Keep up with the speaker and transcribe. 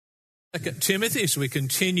2 Timothy, as we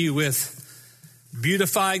continue with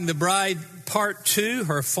Beautifying the Bride, Part 2,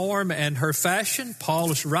 her form and her fashion.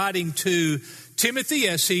 Paul is writing to Timothy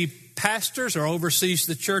as he pastors or oversees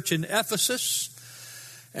the church in Ephesus.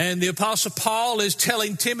 And the Apostle Paul is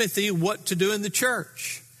telling Timothy what to do in the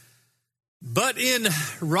church. But in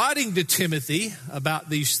writing to Timothy about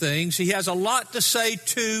these things, he has a lot to say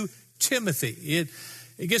to Timothy.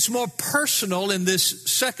 It gets more personal in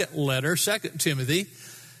this second letter, 2 Timothy,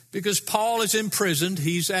 because Paul is imprisoned.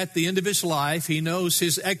 He's at the end of his life. He knows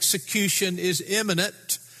his execution is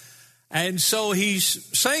imminent. And so he's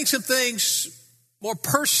saying some things more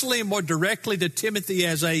personally and more directly to Timothy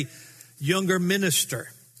as a younger minister.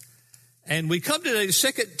 And we come today to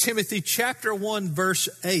 2 Timothy chapter 1, verse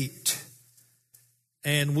 8.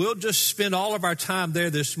 And we'll just spend all of our time there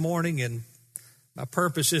this morning. And my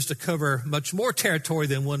purpose is to cover much more territory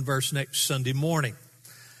than one verse next Sunday morning.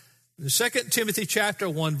 In 2 Timothy chapter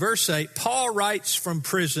 1, verse 8, Paul writes from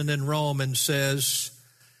prison in Rome and says,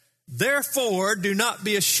 "Therefore, do not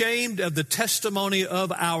be ashamed of the testimony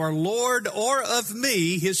of our Lord or of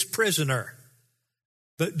me, his prisoner,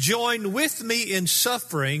 but join with me in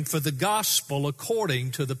suffering for the gospel according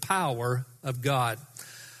to the power of God."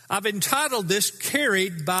 I've entitled this,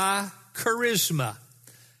 Carried by Charisma.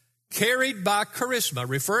 Carried by charisma,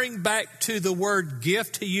 referring back to the word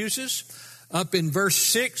gift he uses up in verse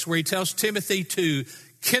 6, where he tells Timothy to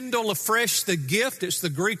kindle afresh the gift. It's the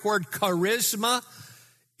Greek word charisma.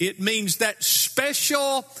 It means that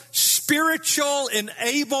special spiritual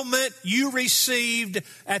enablement you received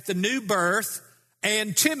at the new birth,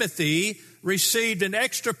 and Timothy received an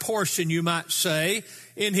extra portion, you might say,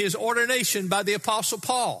 in his ordination by the Apostle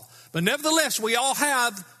Paul. But nevertheless, we all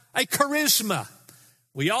have a charisma.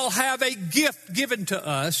 We all have a gift given to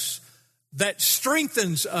us that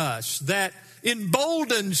strengthens us, that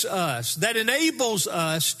emboldens us, that enables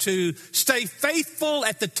us to stay faithful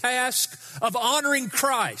at the task of honoring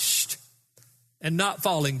Christ and not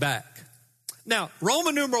falling back. Now,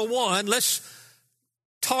 Roman numeral 1, let's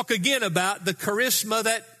talk again about the charisma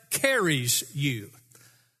that carries you.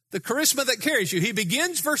 The charisma that carries you. He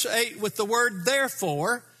begins verse 8 with the word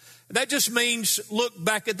therefore. That just means look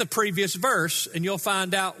back at the previous verse and you'll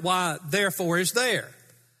find out why therefore is there.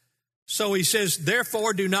 So he says,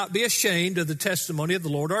 "Therefore do not be ashamed of the testimony of the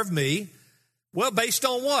Lord or of me." Well, based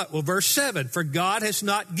on what? Well, verse 7, "For God has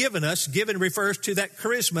not given us," given refers to that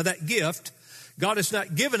charisma, that gift. "God has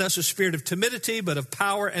not given us a spirit of timidity, but of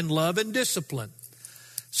power and love and discipline."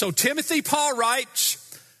 So Timothy, Paul writes,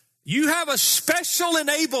 you have a special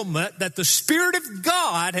enablement that the Spirit of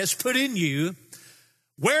God has put in you,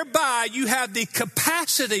 whereby you have the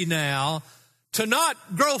capacity now to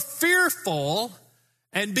not grow fearful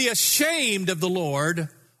and be ashamed of the Lord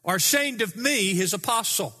or ashamed of me, his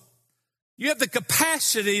apostle. You have the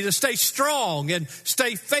capacity to stay strong and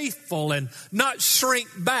stay faithful and not shrink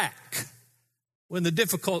back when the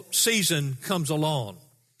difficult season comes along.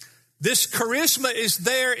 This charisma is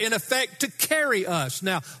there in effect to carry us.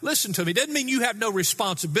 Now, listen to me. It doesn't mean you have no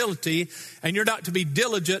responsibility and you're not to be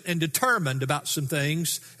diligent and determined about some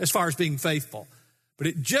things as far as being faithful. But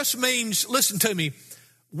it just means, listen to me,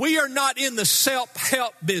 we are not in the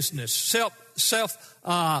self-help business,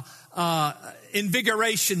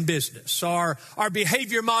 self-invigoration business, or our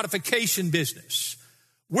behavior modification business.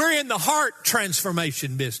 We're in the heart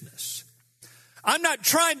transformation business. I'm not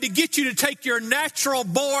trying to get you to take your natural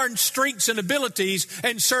born strengths and abilities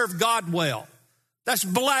and serve God well. That's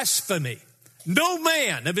blasphemy. No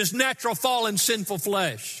man of his natural fallen sinful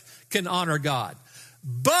flesh can honor God.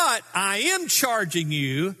 But I am charging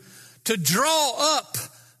you to draw up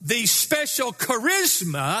the special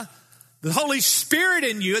charisma, the Holy Spirit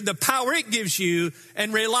in you and the power it gives you,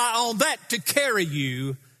 and rely on that to carry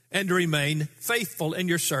you and to remain faithful in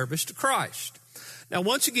your service to Christ. Now,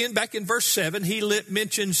 once again, back in verse 7, he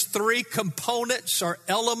mentions three components or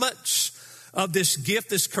elements of this gift,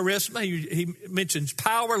 this charisma. He mentions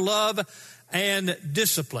power, love, and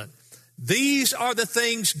discipline. These are the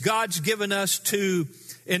things God's given us to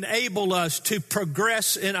enable us to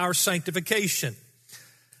progress in our sanctification.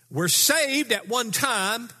 We're saved at one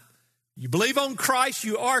time. You believe on Christ,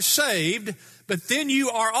 you are saved, but then you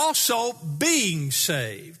are also being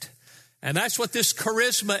saved. And that's what this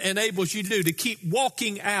charisma enables you to do, to keep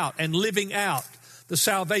walking out and living out the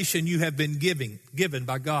salvation you have been given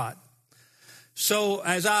by God. So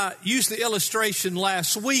as I used the illustration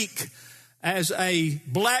last week, as a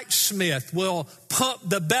blacksmith will pump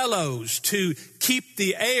the bellows to keep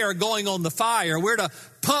the air going on the fire, we're to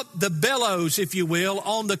pump the bellows, if you will,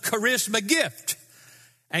 on the charisma gift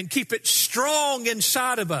and keep it strong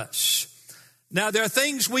inside of us. Now, there are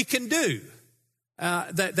things we can do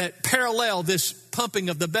that parallel this pumping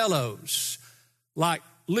of the bellows, like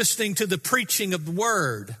listening to the preaching of the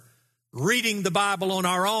Word, reading the Bible on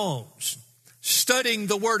our own, studying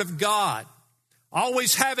the Word of God,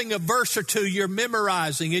 always having a verse or two you're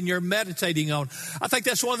memorizing and you're meditating on. I think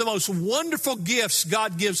that's one of the most wonderful gifts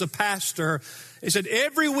God gives a pastor, is that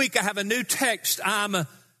every week I have a new text I'm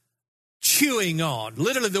chewing on.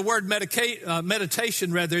 Literally, the word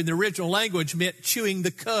meditation, rather, in the original language meant chewing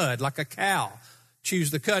the cud, like a cow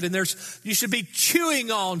chews the cud. And you should be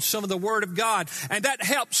chewing on some of the Word of God. And that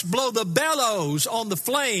helps blow the bellows on the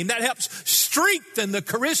flame. That helps strengthen the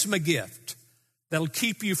charisma gift that'll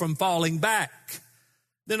keep you from falling back.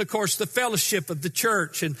 Then, of course, the fellowship of the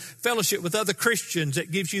church and fellowship with other Christians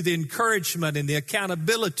that gives you the encouragement and the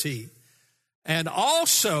accountability. And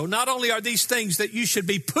also, not only are these things that you should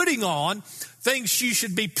be putting on, things you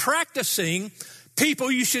should be practicing,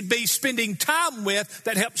 people you should be spending time with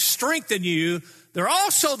that help strengthen you, there are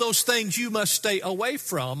also those things you must stay away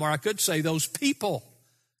from, or I could say those people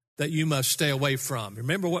that you must stay away from.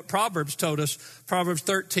 Remember what Proverbs told us. Proverbs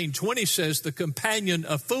 13:20 says, the companion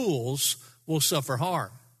of fools will suffer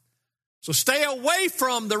harm. So stay away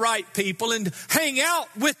from the right people and hang out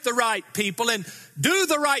with the right people and do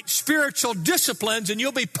the right spiritual disciplines, and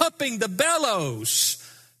you'll be pumping the bellows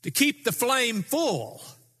to keep the flame full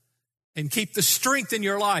and keep the strength in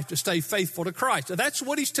your life to stay faithful to Christ. And that's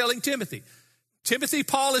what he's telling Timothy. Timothy,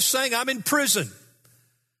 Paul is saying, I'm in prison.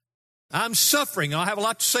 I'm suffering. I'll have a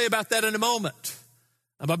lot to say about that in a moment.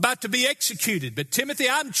 I'm about to be executed. But Timothy,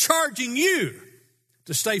 I'm charging you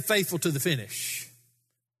to stay faithful to the finish.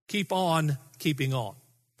 Keep on keeping on.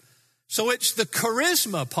 So it's the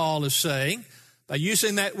charisma, Paul is saying, by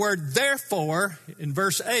using that word therefore in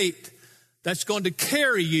verse 8, that's going to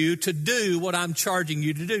carry you to do what I'm charging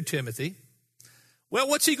you to do, Timothy. Well,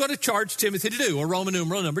 what's he going to charge Timothy to do? Well, Roman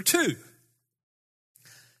numeral number 2.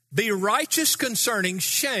 Be righteous concerning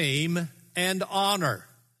shame and honor.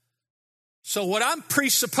 So what I'm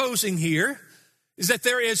presupposing here is that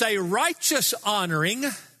there is a righteous honoring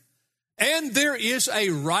and there is a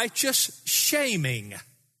righteous shaming.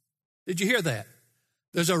 Did you hear that?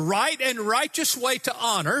 There's a right and righteous way to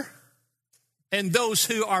honor and those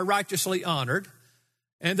who are righteously honored.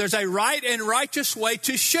 And there's a right and righteous way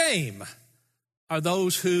to shame are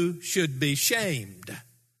those who should be shamed.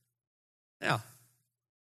 Now,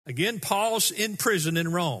 again, Paul's in prison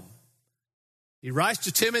in Rome. He writes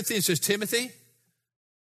to Timothy and says, Timothy,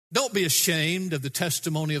 don't be ashamed of the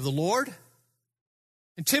testimony of the Lord.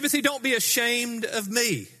 And Timothy, don't be ashamed of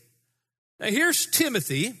me. Now here's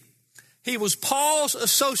Timothy. He was Paul's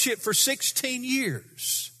associate for 16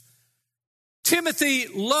 years. Timothy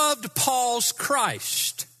loved Paul's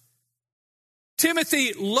Christ.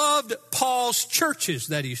 Timothy loved Paul's churches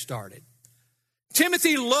that he started.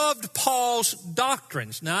 Timothy loved Paul's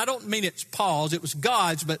doctrines. Now, I don't mean it's Paul's, it was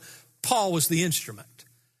God's, but Paul was the instrument.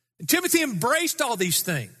 And Timothy embraced all these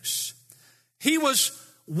things. He was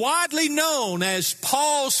widely known as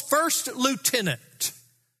Paul's first lieutenant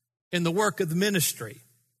in the work of the ministry.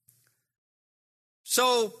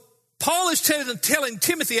 So Paul is telling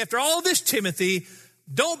Timothy, after all this, Timothy,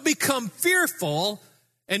 don't become fearful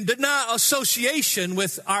and deny association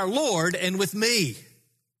with our Lord and with me.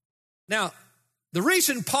 Now, the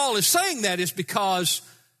reason Paul is saying that is because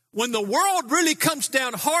when the world really comes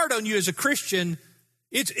down hard on you as a Christian,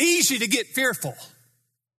 it's easy to get fearful.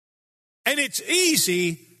 And it's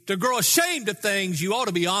easy to grow ashamed of things you ought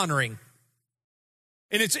to be honoring.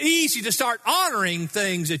 And it's easy to start honoring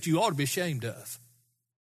things that you ought to be ashamed of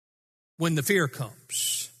when the fear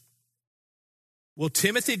comes. Will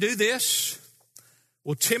Timothy do this?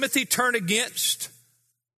 Will Timothy turn against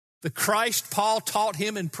the Christ Paul taught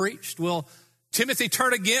him and preached? Will Timothy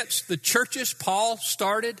turn against the churches Paul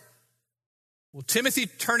started? Will Timothy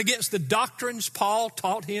turn against the doctrines Paul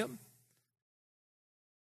taught him?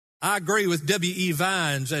 I agree with W.E.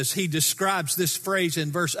 Vines as he describes this phrase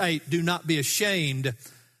in verse 8, do not be ashamed.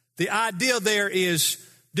 The idea there is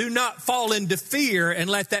do not fall into fear and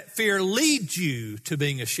let that fear lead you to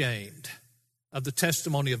being ashamed of the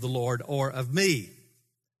testimony of the Lord or of me.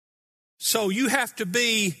 So you have to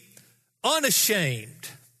be unashamed.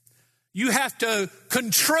 You have to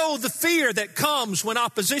control the fear that comes when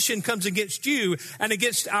opposition comes against you and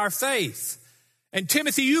against our faith. And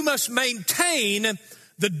Timothy, you must maintain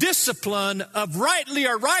the discipline of rightly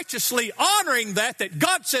or righteously honoring that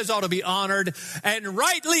God says ought to be honored, and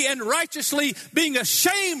rightly and righteously being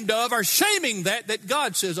ashamed of or shaming that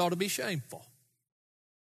God says ought to be shameful.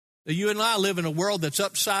 Now, you and I live in a world that's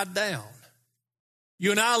upside down.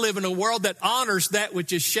 You and I live in a world that honors that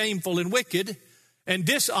which is shameful and wicked and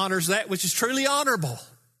dishonors that which is truly honorable.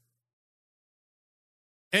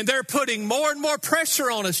 And they're putting more and more pressure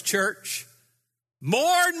on us, church.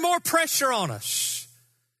 More and more pressure on us.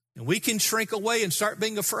 And we can shrink away and start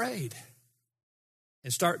being afraid.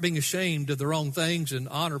 And start being ashamed of the wrong things and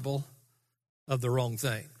honorable of the wrong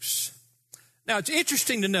things. Now, it's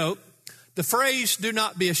interesting to note, the phrase, do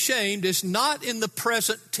not be ashamed, is not in the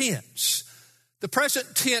present tense. The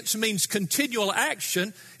present tense means continual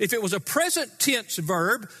action. If it was a present tense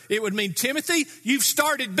verb, it would mean, Timothy, you've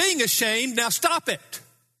started being ashamed, now stop it.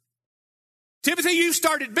 Timothy, you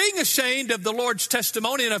started being ashamed of the Lord's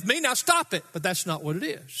testimony and of me, now stop it. But that's not what it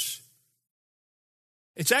is.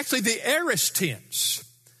 It's actually the aorist tense,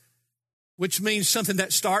 which means something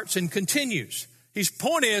that starts and continues. His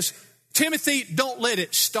point is, Timothy, don't let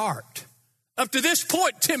it start. Up to this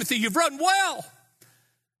point, Timothy, you've run well.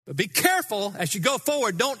 But be careful as you go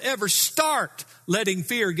forward. Don't ever start letting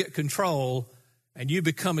fear get control and you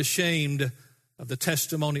become ashamed of the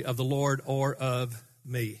testimony of the Lord or of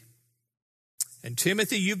me. And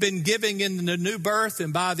Timothy, you've been giving in the new birth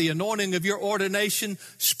and by the anointing of your ordination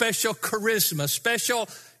special charisma, special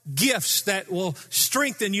gifts that will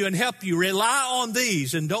strengthen you and help you. Rely on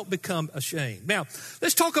these and don't become ashamed. Now,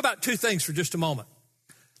 let's talk about two things for just a moment.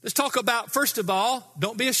 Let's talk about, first of all,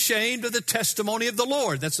 don't be ashamed of the testimony of the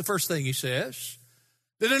Lord. That's the first thing he says.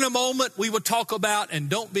 Then in a moment, we will talk about, and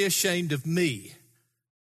don't be ashamed of me,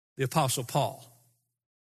 the Apostle Paul.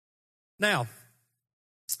 Now,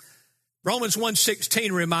 Romans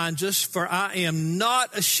 1:16 reminds us, for I am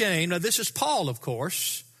not ashamed. Now, this is Paul, of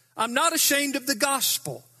course. I'm not ashamed of the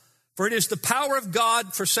gospel, for it is the power of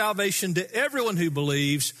God for salvation to everyone who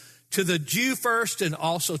believes, to the Jew first and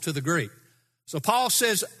also to the Greek. So Paul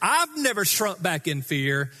says, I've never shrunk back in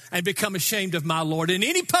fear and become ashamed of my Lord in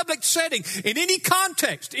any public setting, in any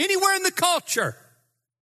context, anywhere in the culture.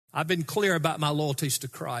 I've been clear about my loyalties to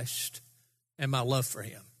Christ and my love for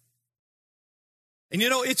him. And you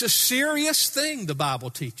know, it's a serious thing, the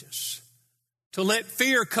Bible teaches, to let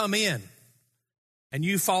fear come in and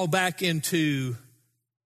you fall back into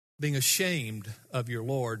being ashamed of your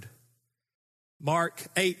Lord. Mark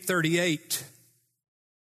 8:38.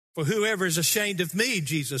 For whoever is ashamed of me,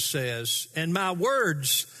 Jesus says, and my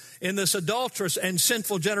words in this adulterous and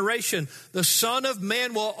sinful generation, the Son of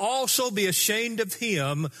Man will also be ashamed of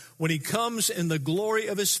him when he comes in the glory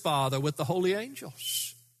of his Father with the holy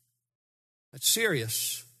angels. That's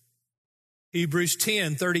serious. Hebrews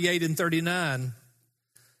 10:38 and 39.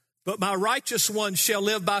 But my righteous one shall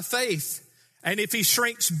live by faith, and if he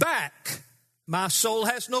shrinks back, my soul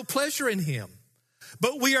has no pleasure in him.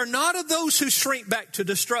 But we are not of those who shrink back to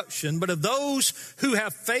destruction, but of those who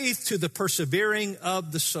have faith to the persevering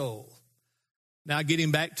of the soul. Now, getting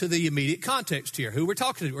back to the immediate context here, who we're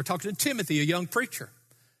talking to? We're talking to Timothy, a young preacher.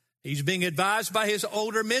 He's being advised by his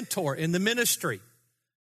older mentor in the ministry.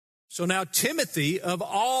 So now Timothy, of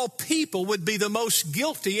all people, would be the most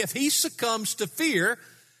guilty if he succumbs to fear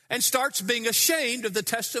and starts being ashamed of the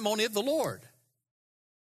testimony of the Lord.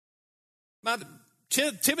 Now,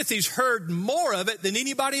 Timothy's heard more of it than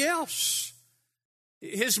anybody else.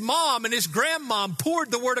 His mom and his grandmom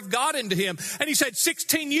poured the word of God into him. And he's had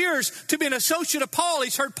 16 years to be an associate of Paul.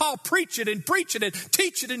 He's heard Paul preach it and teach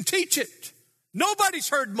it and teach it. Nobody's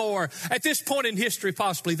heard more at this point in history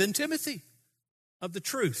possibly than Timothy of the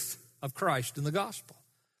truth of Christ and the gospel.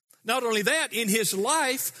 Not only that, in his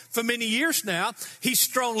life for many years now, he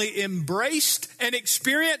strongly embraced and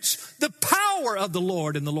experienced the power of the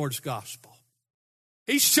Lord in the Lord's gospel.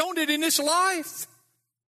 He's shown it in his life.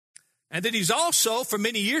 And then he's also, for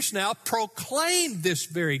many years now, proclaimed this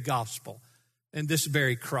very gospel and this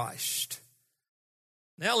very Christ.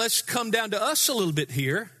 Now let's come down to us a little bit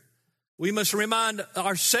here. We must remind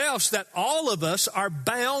ourselves that all of us are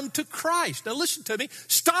bound to Christ. Now listen to me.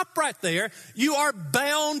 Stop right there. You are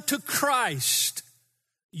bound to Christ.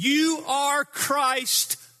 You are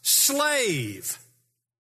Christ's slave.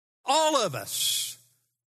 All of us.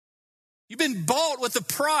 You've been bought with a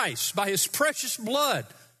price by his precious blood.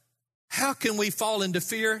 How can we fall into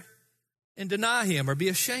fear and deny him or be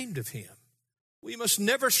ashamed of him? We must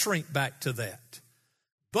never shrink back to that.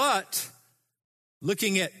 But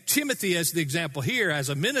looking at Timothy as the example here, as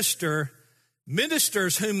a minister,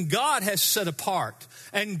 ministers whom God has set apart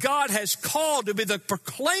and God has called to be the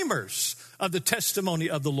proclaimers of the testimony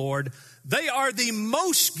of the Lord, they are the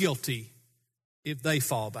most guilty if they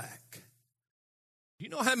fall back. You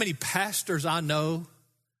know how many pastors I know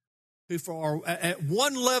who at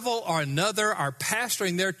one level or another are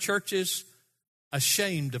pastoring their churches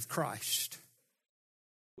ashamed of Christ?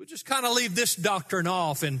 We'll just kind of leave this doctrine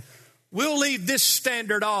off and we'll leave this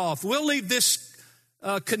standard off. We'll leave this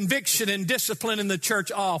conviction and discipline in the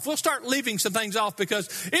church off. We'll start leaving some things off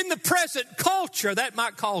because in the present culture, that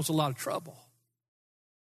might cause a lot of trouble.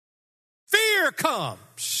 Fear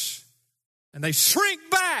comes, and they shrink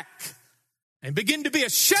back and begin to be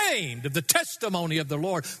ashamed of the testimony of the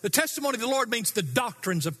Lord. The testimony of the Lord means the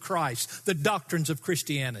doctrines of Christ, the doctrines of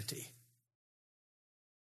Christianity.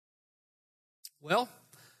 Well,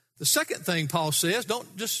 the second thing Paul says,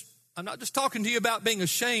 I'm not just talking to you about being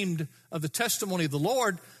ashamed of the testimony of the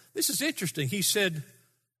Lord. This is interesting. He said,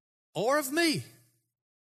 or of me.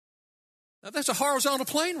 Now that's a horizontal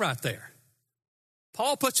plane right there.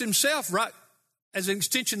 Paul puts himself right as an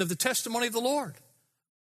extension of the testimony of the Lord.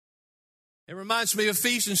 It reminds me of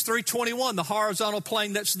Ephesians 3:21, the horizontal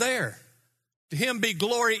plane that's there. To him be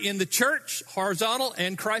glory in the church, horizontal,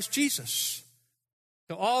 and Christ Jesus,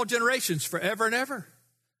 to all generations forever and ever.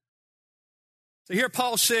 So here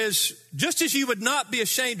Paul says, just as you would not be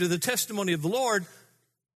ashamed of the testimony of the Lord,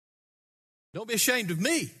 don't be ashamed of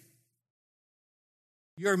me.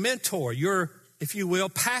 Your mentor, your, if you will,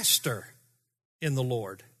 pastor in the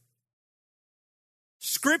Lord.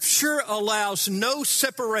 Scripture allows no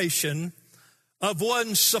separation of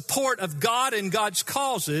one's support of God and God's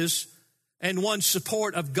causes and one's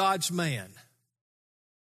support of God's man.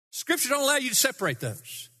 Scripture don't allow you to separate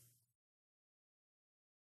those.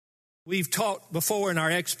 We've talked before in our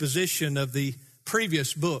exposition of the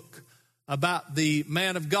previous book about the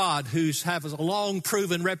man of God who's has a long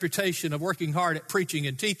proven reputation of working hard at preaching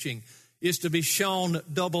and teaching is to be shown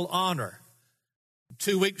double honor.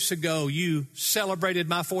 2 weeks ago, you celebrated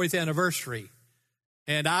my 40th anniversary,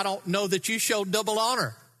 and I don't know that you showed double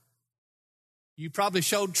honor. You probably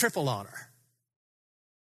showed triple honor.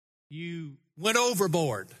 You went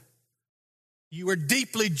overboard. You were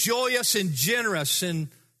deeply joyous and generous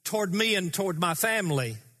toward me and toward my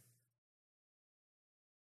family.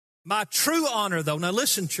 My true honor, though, now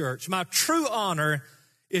listen, church, my true honor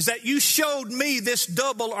is that you showed me this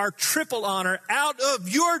double or triple honor out of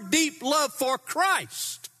your deep love for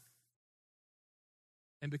Christ.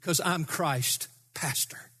 And because I'm Christ's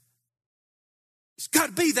pastor. It's got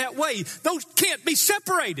to be that way. Those can't be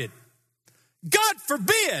separated. God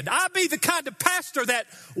forbid I be the kind of pastor that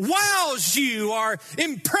wows you or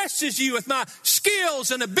impresses you with my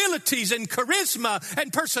skills and abilities and charisma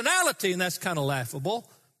and personality, and that's kind of laughable.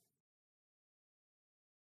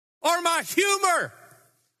 Or my humor,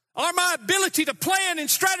 or my ability to plan and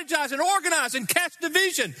strategize and organize and cast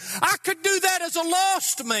division. I could do that as a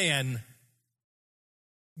lost man.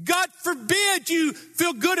 God forbid you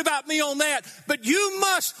feel good about me on that, but you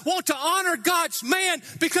must want to honor God's man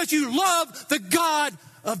because you love the God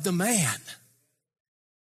of the man.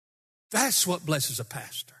 That's what blesses a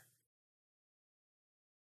pastor.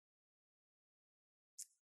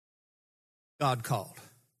 God called.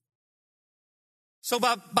 So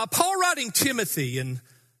by Paul writing Timothy, and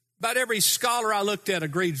about every scholar I looked at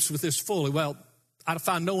agrees with this fully. Well, I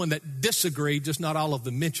find no one that disagreed, just not all of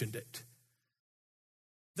them mentioned it.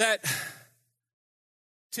 That,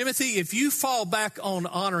 Timothy, if you fall back on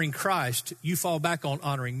honoring Christ, you fall back on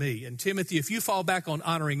honoring me. And Timothy, if you fall back on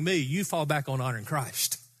honoring me, you fall back on honoring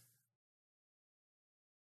Christ.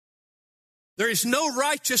 There is no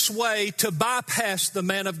righteous way to bypass the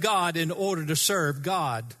man of God in order to serve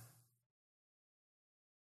God.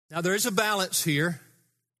 Now, there is a balance here.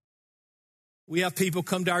 We have people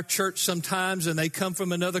come to our church sometimes, and they come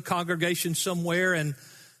from another congregation somewhere, and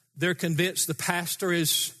they're convinced the pastor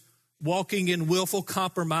is walking in willful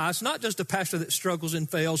compromise. Not just a pastor that struggles and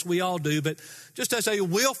fails, we all do, but just as a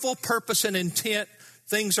willful purpose and intent,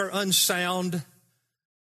 things are unsound.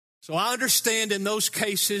 So I understand in those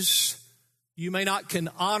cases, you may not can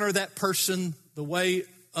honor that person the way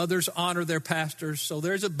others honor their pastors. So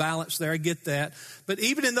there's a balance there, I get that. But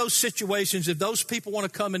even in those situations, if those people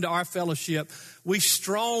want to come into our fellowship, we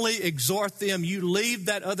strongly exhort them, you leave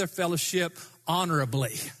that other fellowship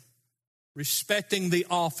honorably, respecting the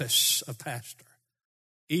office of pastor,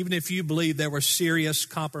 even if you believe there were serious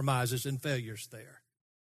compromises and failures there.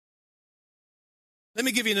 Let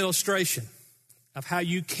me give you an illustration of how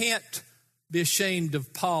you can't be ashamed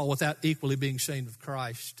of Paul without equally being ashamed of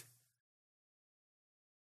Christ.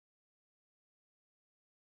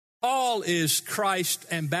 Paul is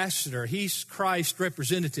Christ's ambassador. He's Christ's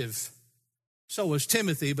representative. So is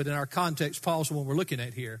Timothy, but in our context, Paul's the one we're looking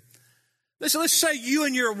at here. Let's say you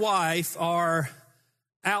and your wife are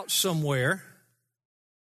out somewhere,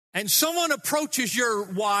 and someone approaches your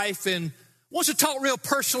wife and wants to talk real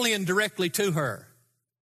personally and directly to her.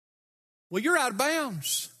 Well, you're out of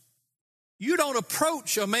bounds. You don't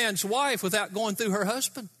approach a man's wife without going through her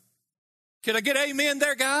husband. Can I get amen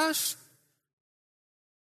there, guys?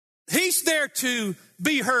 He's there to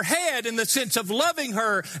be her head in the sense of loving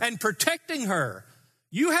her and protecting her.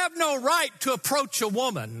 You have no right to approach a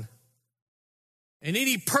woman in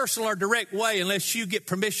any personal or direct way unless you get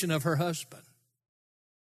permission of her husband.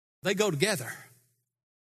 They go together.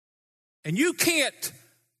 And you can't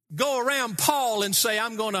go around Paul and say,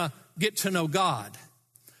 I'm going to get to know God.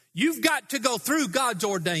 You've got to go through God's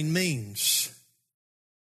ordained means.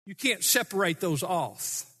 You can't separate those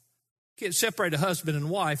off. You can't separate a husband and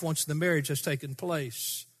wife once the marriage has taken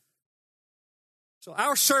place. So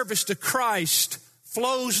our service to Christ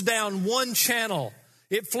flows down one channel.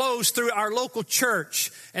 It flows through our local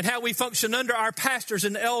church and how we function under our pastors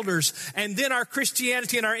and elders. And then our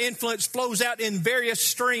Christianity and our influence flows out in various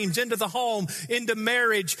streams, into the home, into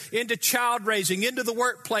marriage, into child raising, into the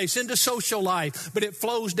workplace, into social life. But it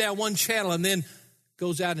flows down one channel and then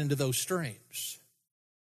goes out into those streams.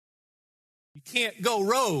 You can't go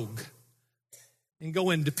rogue and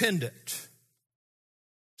go independent.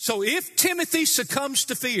 So if Timothy succumbs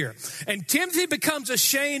to fear and Timothy becomes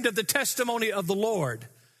ashamed of the testimony of the Lord,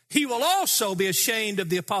 he will also be ashamed of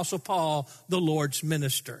the Apostle Paul, the Lord's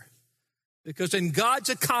minister. Because in God's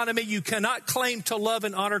economy, you cannot claim to love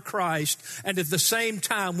and honor Christ and at the same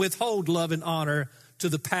time withhold love and honor to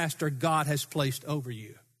the pastor God has placed over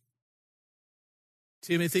you.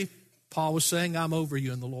 Timothy, Paul was saying, I'm over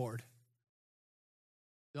you in the Lord.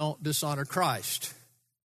 Don't dishonor Christ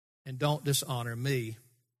and don't dishonor me.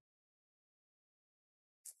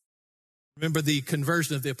 Remember the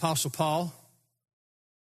conversion of the Apostle Paul?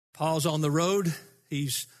 Paul's on the road.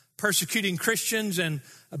 He's persecuting Christians and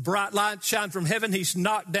a bright light shines from heaven. He's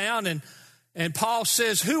knocked down and Paul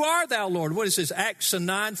says, who art thou, Lord? What is this, Acts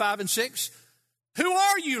 9, 5 and 6? Who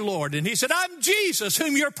are you, Lord? And he said, I'm Jesus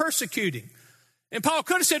whom you're persecuting. And Paul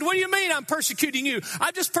could have said, what do you mean I'm persecuting you?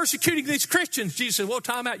 I'm just persecuting these Christians. Jesus said, well,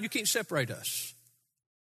 time out. You can't separate us.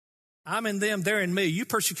 I'm in them, they're in me. You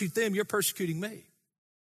persecute them, you're persecuting me.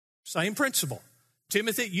 Same principle.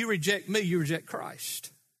 Timothy, you reject me, you reject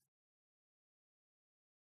Christ.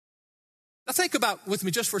 Now think about with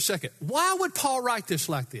me just for a second. Why would Paul write this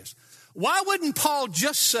like this? Why wouldn't Paul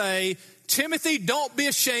just say, Timothy, don't be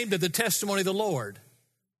ashamed of the testimony of the Lord?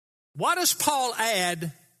 Why does Paul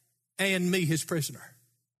add, and me, his prisoner?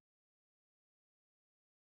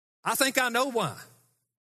 I think I know why.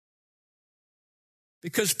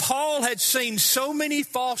 Because Paul had seen so many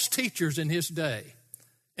false teachers in his day.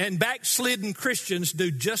 And backslidden Christians do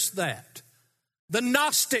just that. The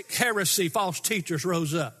Gnostic heresy false teachers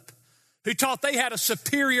rose up who taught they had a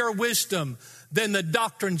superior wisdom than the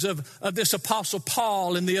doctrines of this Apostle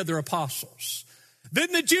Paul and the other apostles.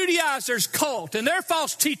 Then the Judaizers cult and their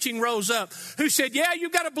false teaching rose up who said, yeah,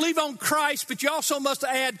 you've got to believe on Christ, but you also must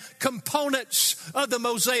add components of the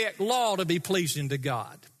Mosaic law to be pleasing to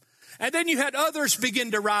God. And then you had others begin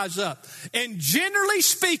to rise up. And generally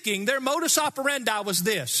speaking, their modus operandi was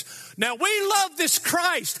this. Now, we love this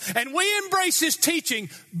Christ and we embrace his teaching,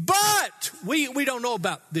 but we don't know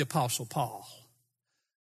about the Apostle Paul.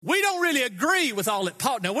 We don't really agree with all that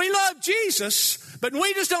Paul. Now, we love Jesus, but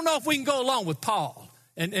we just don't know if we can go along with Paul.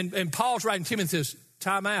 And Paul's writing Timothy says,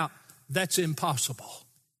 time out, that's impossible.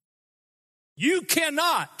 You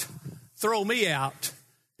cannot throw me out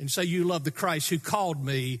and say you love the Christ who called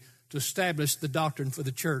me to establish the doctrine for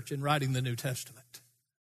the church in writing the New Testament.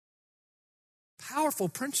 Powerful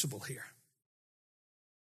principle here.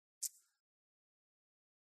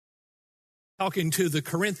 Talking to the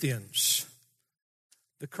Corinthians.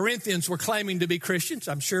 The Corinthians were claiming to be Christians.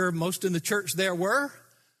 I'm sure most in the church there were.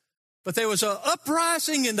 But there was an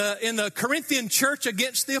uprising in the Corinthian church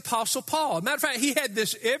against the Apostle Paul. As a matter of fact, he had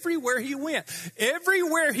this everywhere he went.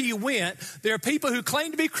 Everywhere he went, there are people who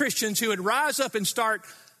claimed to be Christians who would rise up and start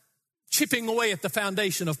chipping away at the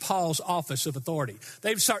foundation of Paul's office of authority.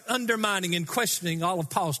 They'd start undermining and questioning all of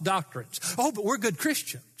Paul's doctrines. Oh, but we're good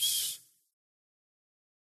Christians.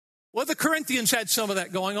 Well, the Corinthians had some of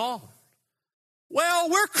that going on. Well,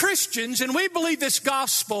 we're Christians and we believe this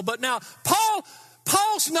gospel, but now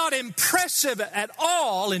Paul's not impressive at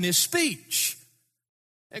all in his speech.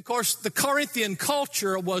 Of course, the Corinthian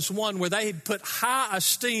culture was one where they had put high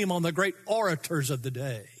esteem on the great orators of the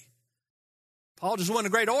day. Paul just wasn't a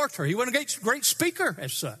great orator. He wasn't a great speaker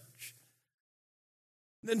as such.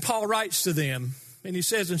 Then Paul writes to them, and he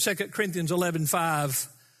says in 2 Corinthians 11:5,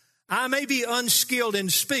 I may be unskilled in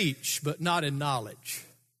speech, but not in knowledge.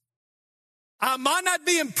 I might not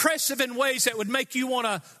be impressive in ways that would make you want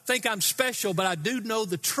to think I'm special, but I do know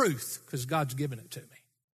the truth because God's given it to me.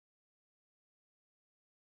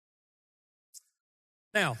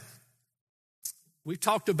 Now, we've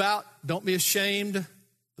talked about don't be ashamed of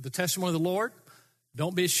the testimony of the Lord.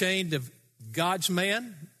 Don't be ashamed of God's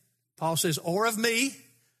man. Paul says, or of me.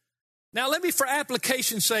 Now let me, for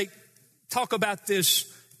application's sake, talk about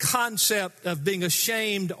this concept of being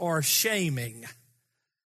ashamed or shaming.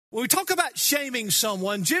 When we talk about shaming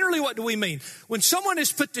someone, generally what do we mean? When someone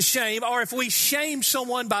is put to shame, or if we shame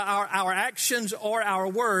someone by our actions or our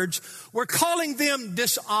words, we're calling them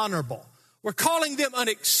dishonorable. We're calling them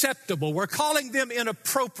unacceptable. We're calling them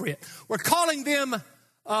inappropriate. We're calling them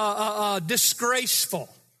disgraceful.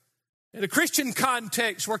 In a Christian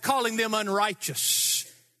context, we're calling them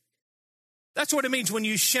unrighteous. That's what it means when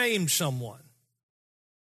you shame someone.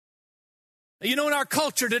 You know, in our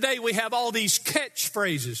culture today, we have all these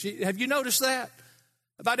catchphrases. Have you noticed that?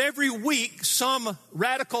 About every week, some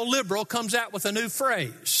radical liberal comes out with a new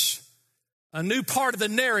phrase, a new part of the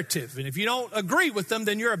narrative. And if you don't agree with them,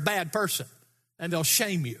 then you're a bad person, and they'll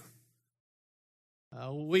shame you.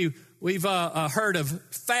 We've heard of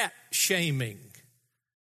fat shaming,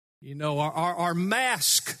 you know, our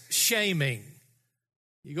mask shaming.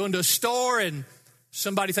 You go into a store and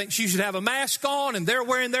somebody thinks you should have a mask on, and they're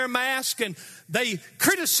wearing their mask, and they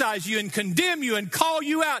criticize you and condemn you and call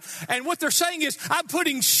you out. And what they're saying is, I'm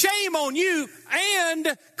putting shame on you,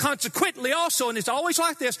 and consequently also, and it's always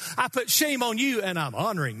like this, I put shame on you and I'm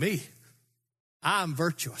honoring me. I'm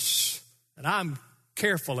virtuous, and I'm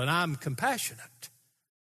careful, and I'm compassionate.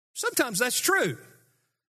 Sometimes that's true.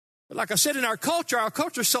 But like I said, in our culture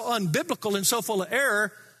is so unbiblical and so full of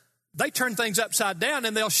error, they turn things upside down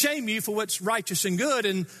and they'll shame you for what's righteous and good,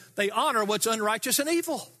 and they honor what's unrighteous and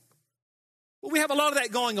evil. Well, we have a lot of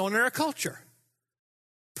that going on in our culture.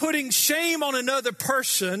 Putting shame on another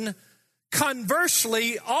person,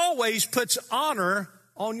 conversely, always puts honor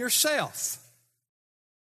on yourself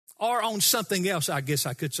or on something else, I guess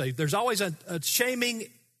I could say. There's always a shaming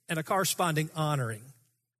and a corresponding honoring.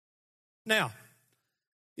 Now,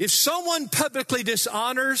 if someone publicly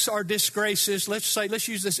dishonors or disgraces, let's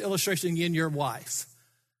use this illustration again, your wife.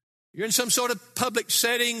 You're in some sort of public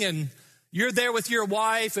setting and you're there with your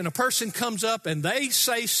wife, and a person comes up and they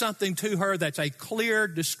say something to her that's a clear,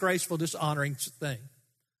 disgraceful, dishonoring thing.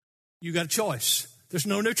 You got a choice. There's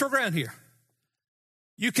no neutral ground here.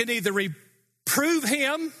 You can either reprove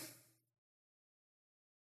him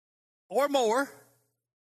or more,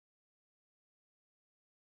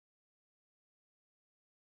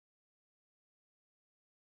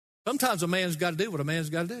 sometimes a man's got to do what a man's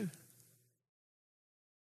got to do.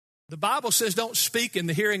 The Bible says don't speak in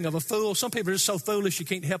the hearing of a fool. Some people are just so foolish you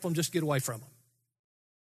can't help them, just get away from them.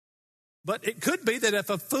 But it could be that if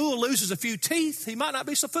a fool loses a few teeth, he might not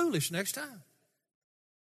be so foolish next time.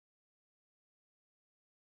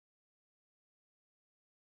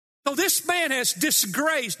 So this man has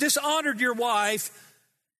disgraced, dishonored your wife.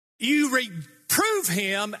 You reprove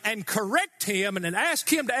him and correct him and then ask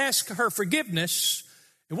him to ask her forgiveness.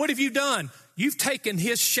 And what have you done? You've taken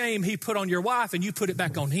his shame he put on your wife and you put it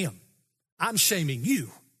back on him. I'm shaming you,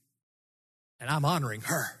 and I'm honoring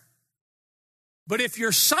her. But if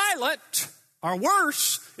you're silent, or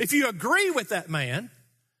worse, if you agree with that man,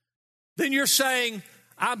 then you're saying,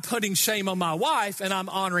 I'm putting shame on my wife and I'm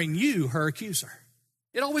honoring you, her accuser.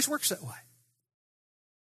 It always works that way.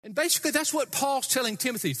 And basically that's what Paul's telling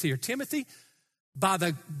Timothy here. Timothy, by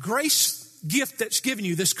the grace gift that's given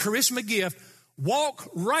you, this charisma gift, walk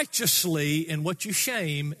righteously in what you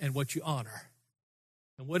shame and what you honor.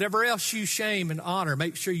 And whatever else you shame and honor,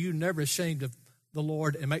 make sure you're never ashamed of the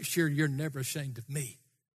Lord, and make sure you're never ashamed of me,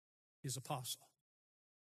 his apostle.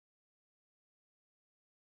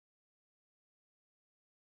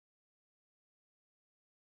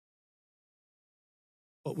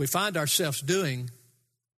 What we find ourselves doing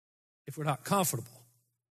if we're not comfortable.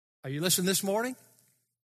 Are you listening this morning?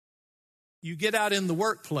 You get out in the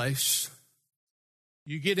workplace,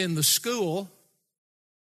 you get in the school,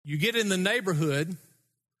 you get in the neighborhood,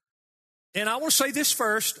 and I want to say this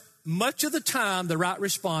first, much of the time the right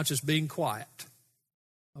response is being quiet,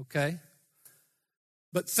 okay?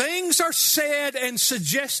 But things are said and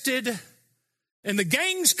suggested, and the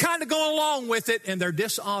gang's kind of going along with it, and they're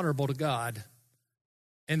dishonorable to God.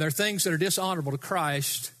 And they're things that are dishonorable to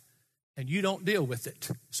Christ, and you don't deal with it.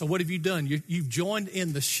 So what have you done? You've joined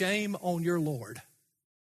in the shame on your Lord,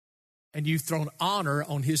 and you've thrown honor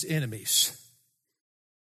on his enemies.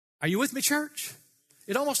 Are you with me, church?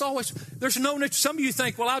 It almost always, there's no neutral. Some of you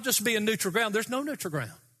think, well, I'll just be in neutral ground. There's no neutral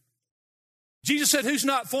ground. Jesus said, who's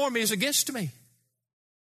not for me is against me.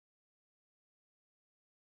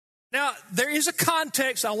 Now, there is a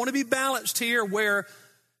context, I want to be balanced here, where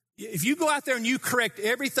if you go out there and you correct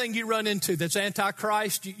everything you run into that's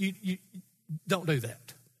anti-Christ, you don't do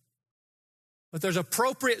that. But there's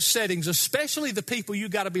appropriate settings, especially the people you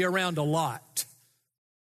got to be around a lot.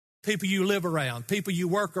 people you live around, people you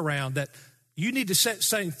work around, that you need to set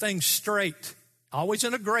things straight, always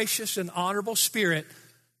in a gracious and honorable spirit,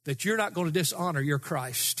 that you're not going to dishonor your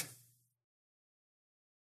Christ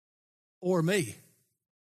or me.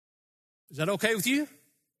 Is that okay with you?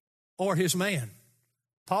 Or his man?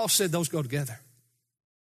 Paul said those go together.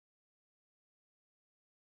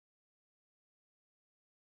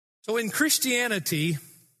 So in Christianity,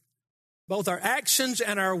 both our actions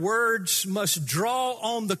and our words must draw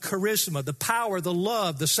on the charisma, the power, the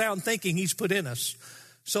love, the sound thinking he's put in us,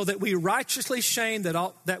 so that we righteously shame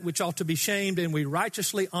that which ought to be shamed, and we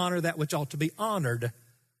righteously honor that which ought to be honored.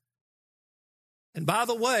 And by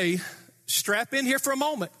the way, strap in here for a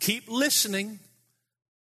moment. Keep listening.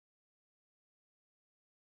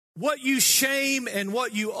 What you shame and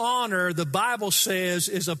what you honor, the Bible says,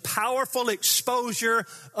 is a powerful exposure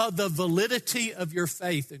of the validity of your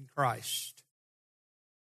faith in Christ.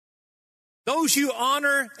 Those you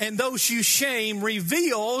honor and those you shame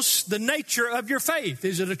reveals the nature of your faith.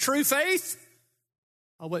 Is it a true faith?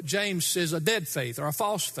 Or what James says, a dead faith or a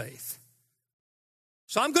false faith?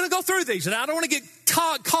 So I'm going to go through these, and I don't want to get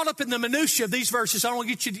caught up in the minutia of these verses. I want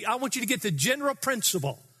you to get the general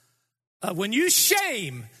principle. When you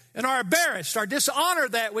shame and are embarrassed or dishonor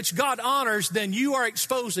that which God honors, then you are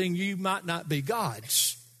exposing you might not be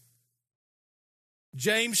God's.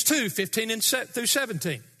 James 2, 15 through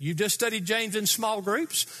 17. You just studied James in small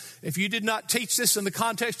groups. If you did not teach this in the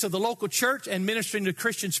context of the local church and ministering to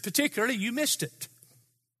Christians particularly, you missed it.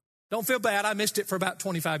 Don't feel bad. I missed it for about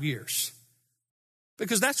 25 years.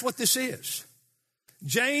 Because that's what this is.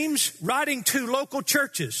 James writing to local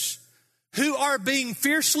churches who are being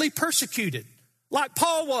fiercely persecuted, like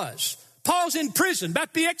Paul was. Paul's in prison,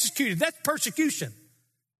 about to be executed. That's persecution.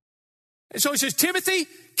 And so he says, Timothy,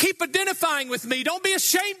 keep identifying with me. Don't be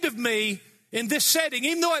ashamed of me in this setting,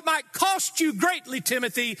 even though it might cost you greatly,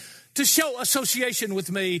 Timothy, to show association with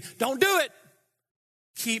me. Don't do it.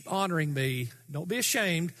 Keep honoring me. Don't be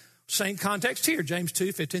ashamed. Same context here, James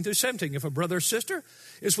 2, 15 through 17. If a brother or sister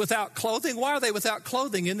is without clothing, why are they without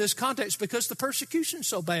clothing in this context? Because the persecution's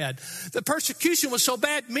so bad. The persecution was so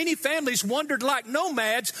bad, many families wandered like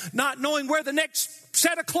nomads, not knowing where the next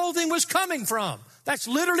set of clothing was coming from. That's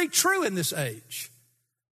literally true in this age.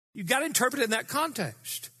 You've got to interpret it in that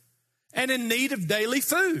context. And in need of daily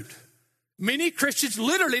food. Many Christians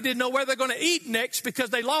literally didn't know where they're going to eat next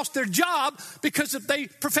because they lost their job because they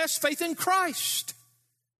professed faith in Christ.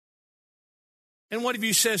 And one of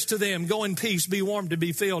you says to them, go in peace, be warmed, to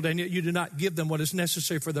be filled, and yet you do not give them what is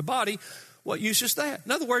necessary for their body. What use is that?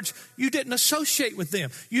 In other words, you didn't associate with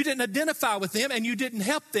them. You didn't identify with them, and you didn't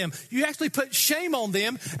help them. You actually put shame on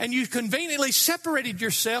them, and you conveniently separated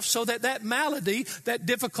yourself so that malady, that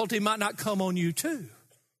difficulty might not come on you too.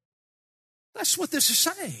 That's what this is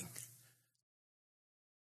saying.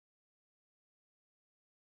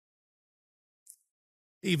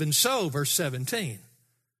 Even so, verse 17.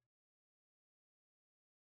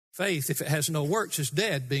 Faith, if it has no works, is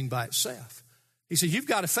dead, being by itself. He said, you've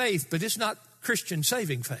got a faith, but it's not Christian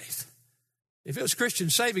saving faith. If it was Christian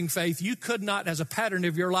saving faith, you could not, as a pattern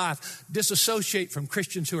of your life, disassociate from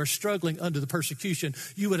Christians who are struggling under the persecution.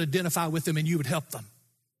 You would identify with them and you would help them.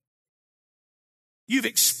 You've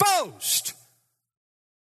exposed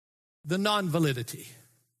the non-validity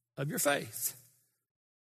of your faith.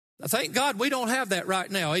 Now, thank God we don't have that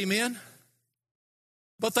right now. Amen?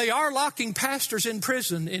 But they are locking pastors in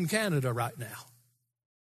prison in Canada right now.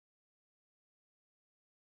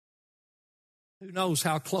 Who knows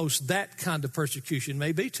how close that kind of persecution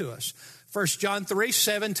may be to us. 1 John 3,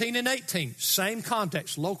 17 and 18. Same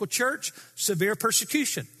context. Local church, severe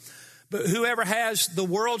persecution. But whoever has the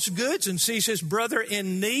world's goods and sees his brother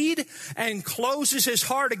in need and closes his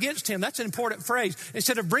heart against him. That's an important phrase.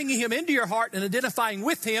 Instead of bringing him into your heart and identifying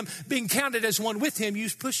with him, being counted as one with him, you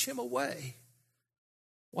push him away.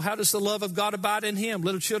 Well, how does the love of God abide in him?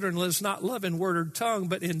 Little children, let us not love in word or tongue,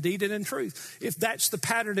 but in deed and in truth. If that's the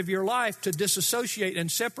pattern of your life, to disassociate and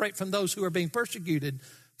separate from those who are being persecuted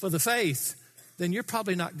for the faith, then you're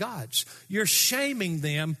probably not God's. You're shaming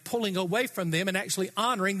them, pulling away from them, and actually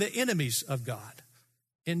honoring the enemies of God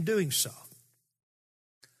in doing so.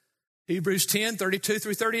 Hebrews 10, 32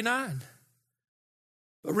 through 39.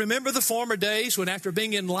 But remember the former days when after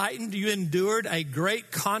being enlightened, you endured a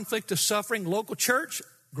great conflict of suffering. Local church,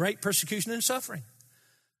 great persecution and suffering.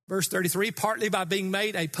 Verse 33, partly by being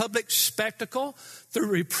made a public spectacle through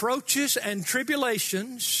reproaches and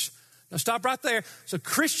tribulations. Now stop right there. So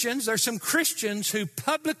Christians, there's some Christians who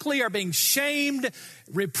publicly are being shamed,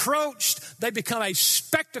 reproached. They become a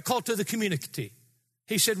spectacle to the community.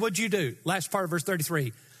 He said, what'd you do? Last part of verse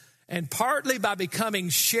 33. and partly by becoming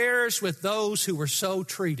sharers with those who were so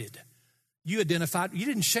treated. You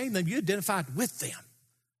didn't shame them, you identified with them.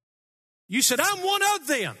 You said, I'm one of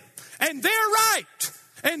them, and they're right,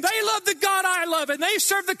 and they love the God I love, and they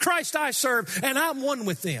serve the Christ I serve, and I'm one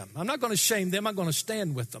with them. I'm not going to shame them, I'm going to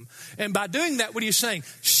stand with them. And by doing that, what are you saying?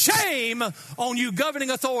 Shame on you governing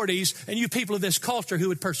authorities and you people of this culture who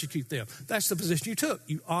would persecute them. That's the position you took.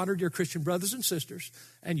 You honored your Christian brothers and sisters,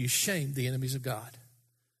 and you shamed the enemies of God.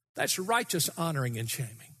 That's righteous honoring and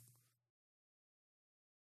shaming.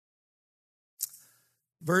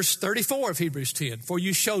 Verse 34 of Hebrews 10, for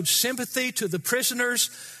you showed sympathy to the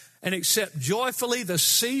prisoners and accept joyfully the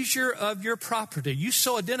seizure of your property. You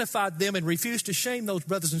so identified them and refused to shame those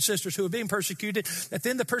brothers and sisters who were being persecuted that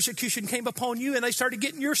then the persecution came upon you and they started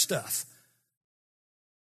getting your stuff.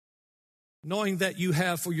 Knowing that you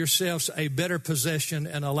have for yourselves a better possession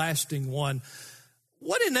and a lasting one.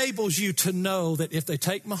 What enables you to know that if they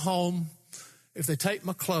take my home, if they take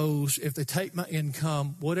my clothes, if they take my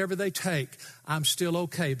income, whatever they take, I'm still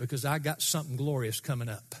okay because I got something glorious coming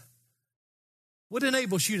up? What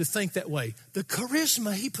enables you to think that way? The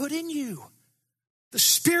charisma he put in you, the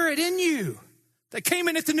Spirit in you that came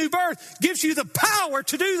in at the new birth gives you the power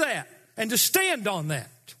to do that and to stand on that.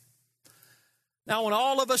 Now, I want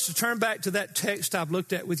all of us to turn back to that text I've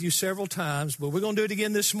looked at with you several times, but we're going to do it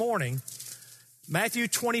again this morning. Matthew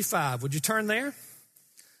 25. Would you turn there?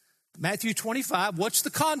 Matthew 25, what's the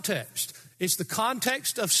context? It's the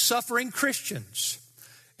context of suffering Christians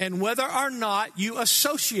and whether or not you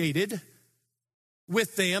associated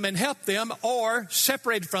with them and helped them or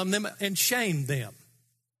separated from them and shamed them.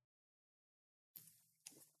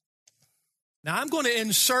 Now, I'm going to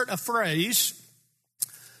insert a phrase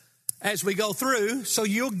as we go through so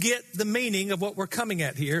you'll get the meaning of what we're coming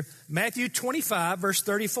at here. Matthew 25, verse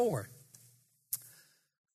 34.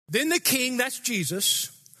 Then the king, that's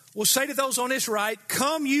Jesus, will say to those on his right,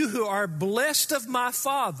 come you who are blessed of my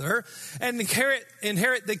Father and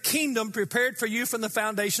inherit the kingdom prepared for you from the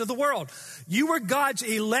foundation of the world. You were God's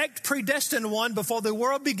elect, predestined one before the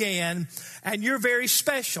world began, and you're very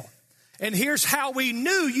special. And here's how we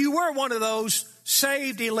knew you were one of those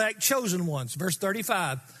saved, elect, chosen ones. Verse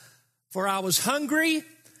 35, for I was hungry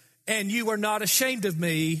and you were not ashamed of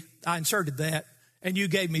me. I inserted that, and you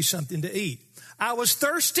gave me something to eat. I was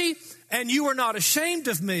thirsty, and you were not ashamed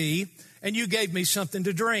of me, and you gave me something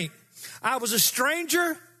to drink. I was a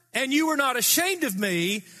stranger, and you were not ashamed of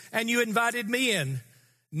me, and you invited me in.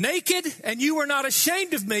 Naked, and you were not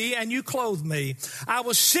ashamed of me, and you clothed me. I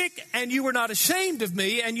was sick, and you were not ashamed of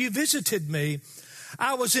me, and you visited me.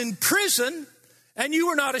 I was in prison, and you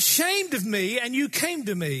were not ashamed of me, and you came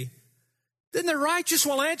to me. Then the righteous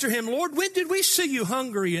will answer him, Lord, when did we see you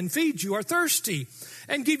hungry and feed you, or thirsty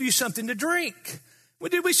and give you something to drink?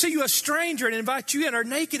 When did we see you a stranger and invite you in, or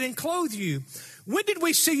naked and clothe you? When did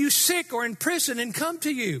we see you sick or in prison and come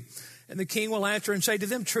to you? And the king will answer and say to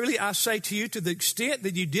them, truly I say to you, to the extent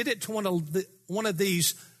that you did it to one of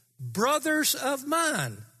these brothers of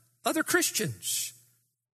mine, other Christians,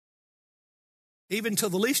 even to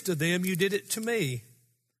the least of them, you did it to me.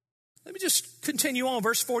 Let me just continue on,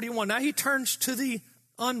 verse 41. Now he turns to the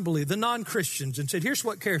unbelievers, the non-Christians, and said, here's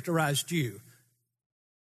what characterized you.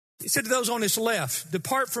 He said to those on his left,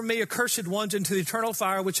 depart from me, accursed ones, into the eternal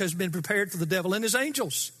fire which has been prepared for the devil and his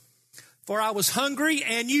angels. For I was hungry,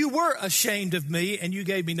 and you were ashamed of me, and you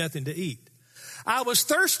gave me nothing to eat. I was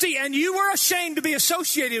thirsty, and you were ashamed to be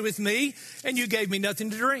associated with me, and you gave me nothing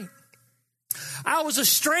to drink. I was a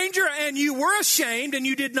stranger, and you were ashamed, and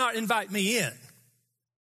you did not invite me in.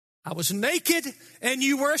 I was naked, and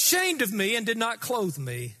you were ashamed of me and did not clothe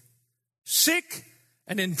me. Sick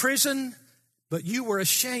and in prison, but you were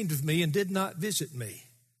ashamed of me and did not visit me.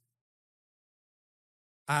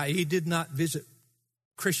 I.e., did not visit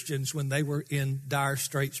Christians when they were in dire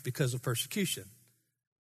straits because of persecution.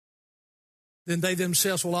 Then they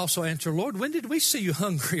themselves will also answer, Lord, when did we see you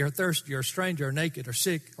hungry or thirsty or a stranger or naked or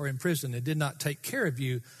sick or in prison and did not take care of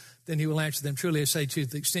you? Then he will answer them, truly I say to you,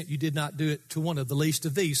 to the extent you did not do it to one of the least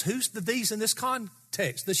of these. Who's the these in this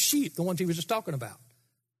context? The sheep, the ones he was just talking about.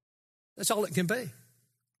 That's all it can be.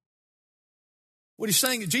 What he's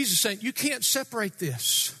saying, Jesus is saying, you can't separate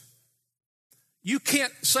this. You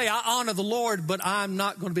can't say, I honor the Lord, but I'm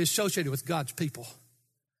not going to be associated with God's people.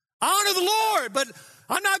 I honor the Lord, but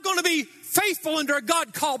I'm not going to be faithful under a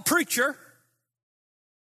God-called preacher.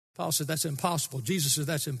 Paul said that's impossible. Jesus said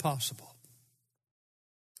that's impossible.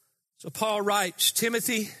 So Paul writes,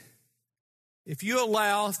 Timothy, if you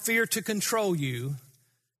allow fear to control you,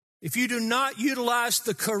 if you do not utilize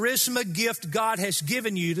the charisma gift God has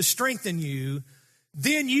given you to strengthen you,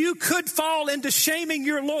 then you could fall into shaming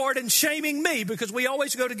your Lord and shaming me, because we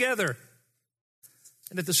always go together.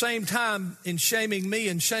 And at the same time, in shaming me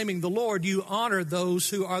and shaming the Lord, you honor those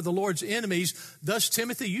who are the Lord's enemies. Thus,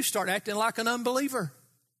 Timothy, you start acting like an unbeliever.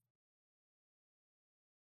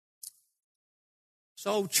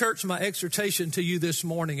 So, church, my exhortation to you this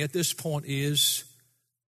morning at this point is,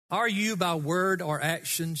 are you by word or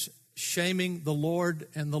actions shaming the Lord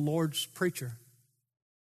and the Lord's preacher?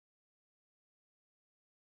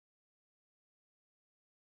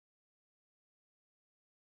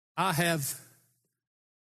 I have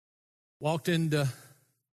walked into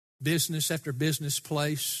business after business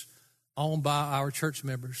place owned by our church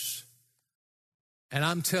members. And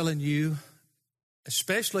I'm telling you,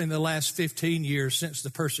 especially in the last 15 years since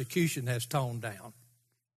the persecution has toned down,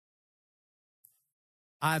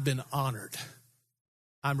 I've been honored.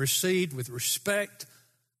 I'm received with respect.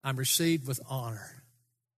 I'm received with honor.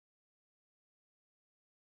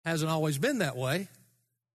 Hasn't always been that way,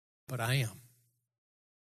 but I am.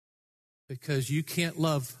 Because you can't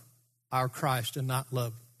love our Christ and not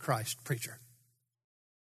love Christ's preacher.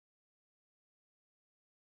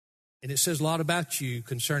 And it says a lot about you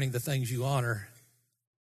concerning the things you honor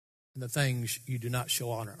and the things you do not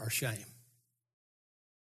show honor or shame.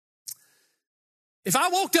 If I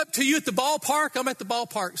walked up to you at the ballpark, I'm at the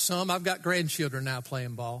ballpark some. I've got grandchildren now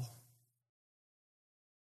playing ball.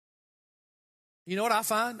 You know what I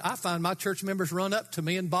find? I find my church members run up to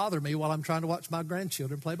me and bother me while I'm trying to watch my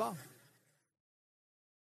grandchildren play ball.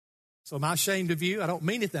 So am I ashamed of you? I don't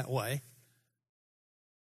mean it that way.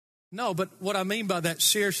 No, but what I mean by that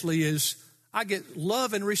seriously is I get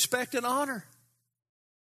love and respect and honor.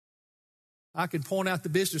 I can point out the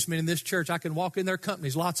businessmen in this church. I can walk in their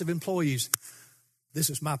companies, lots of employees. This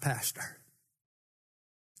is my pastor.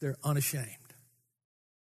 They're unashamed.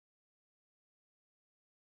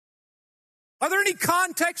 Are there any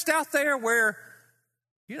context out there where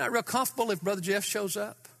you're not real comfortable if Brother Jeff shows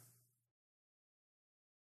up?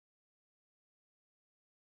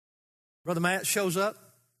 Brother Matt shows up?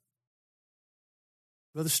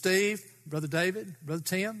 Brother Steve, Brother David, Brother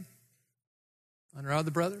Tim, and our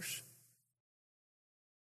other brothers?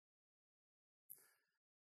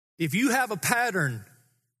 If you have a pattern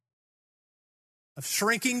of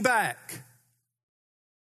shrinking back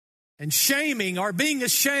and shaming or being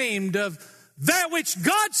ashamed of that which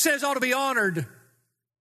God says ought to be honored,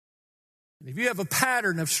 and if you have a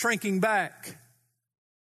pattern of shrinking back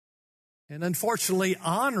and unfortunately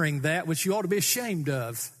honoring that which you ought to be ashamed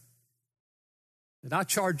of, then I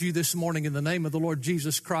charge you this morning in the name of the Lord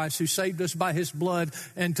Jesus Christ, who saved us by his blood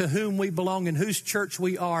and to whom we belong and whose church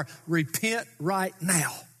we are, repent right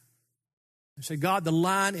now. And say, God, the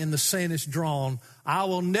line in the sand is drawn. I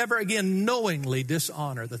will never again knowingly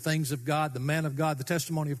dishonor the things of God, the man of God, the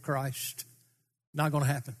testimony of Christ. Not going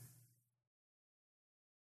to happen.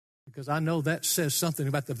 Because I know that says something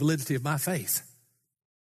about the validity of my faith.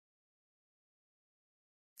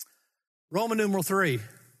 Roman numeral 3.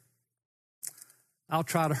 I'll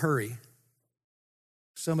try to hurry.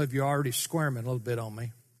 Some of you are already squirming a little bit on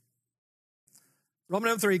me. Roman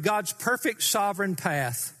numeral 3, God's perfect sovereign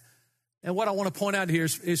path. And what I want to point out here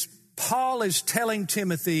is Paul is telling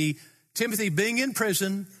Timothy, being in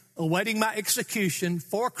prison, awaiting my execution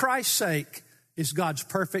for Christ's sake, is God's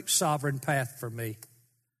perfect sovereign path for me.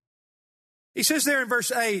 He says there in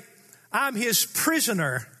verse 8, I'm his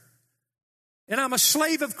prisoner, and I'm a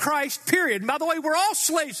slave of Christ, period. And by the way, we're all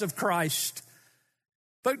slaves of Christ.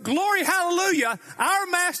 But glory, hallelujah, our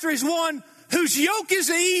master is one whose yoke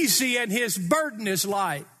is easy and his burden is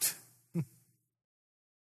light.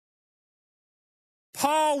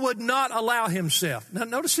 Paul would not allow himself. Now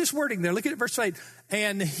notice this wording there. Look at verse 8.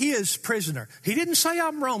 And his prisoner. He didn't say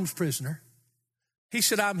I'm Rome's prisoner. He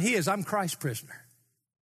said I'm his. I'm Christ's prisoner.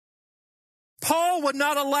 Paul would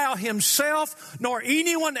not allow himself nor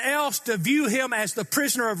anyone else to view him as the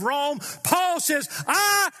prisoner of Rome. Paul says,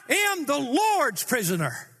 I am the Lord's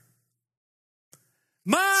prisoner.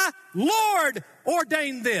 My Lord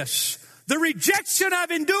ordained this. The rejection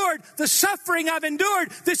I've endured, the suffering I've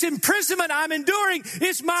endured, this imprisonment I'm enduring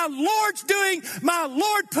is my Lord's doing. My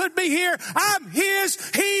Lord put me here. I'm his.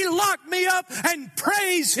 He locked me up, and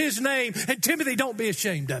praise his name. And Timothy, don't be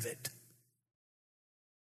ashamed of it.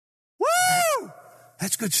 Woo!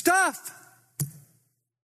 That's good stuff.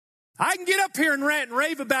 I can get up here and rant and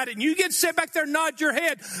rave about it, and you get sit back there and nod your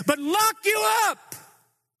head, but lock you up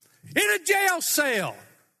in a jail cell,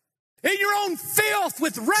 in your own filth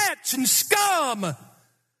with rats and scum.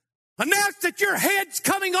 Announce that your head's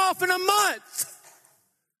coming off in a month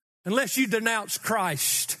unless you denounce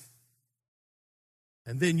Christ.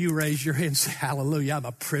 And then you raise your hand and say, hallelujah, I'm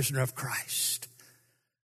a prisoner of Christ.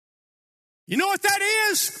 You know what that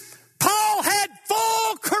is? Paul had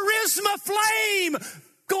full charisma flame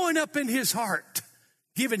going up in his heart,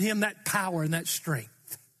 giving him that power and that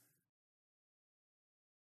strength.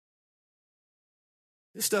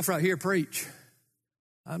 This stuff right here, preach.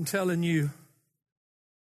 I'm telling you,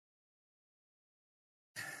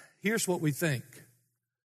 here's what we think.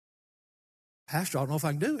 Pastor, I don't know if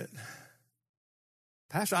I can do it.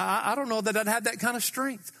 Pastor, I don't know that I'd have that kind of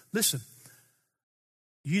strength. Listen,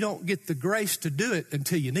 you don't get the grace to do it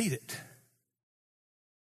until you need it.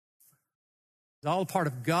 It's all part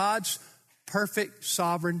of God's perfect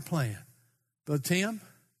sovereign plan. Brother Tim,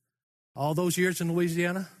 all those years in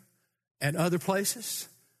Louisiana and other places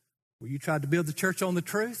where you tried to build the church on the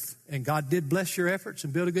truth, and God did bless your efforts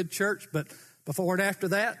and build a good church, but before and after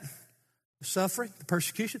that, the suffering, the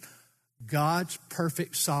persecution, God's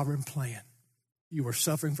perfect sovereign plan. You were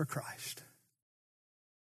suffering for Christ.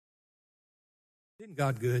 Isn't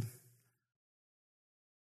God good?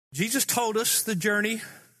 Jesus told us the journey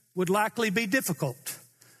would likely be difficult.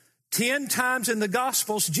 10 times in the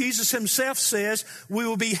Gospels, Jesus himself says we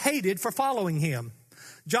will be hated for following him.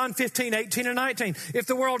 John 15, 18, and 19. If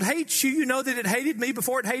the world hates you, you know that it hated me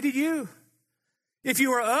before it hated you. If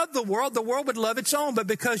you were of the world would love its own. But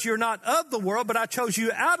because you're not of the world, but I chose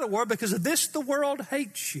you out of the world, because of this, the world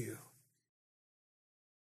hates you.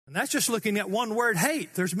 And that's just looking at one word,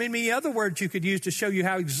 hate. There's many other words you could use to show you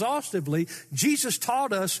how exhaustively Jesus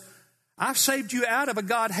taught us, I've saved you out of a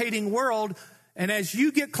God-hating world, and as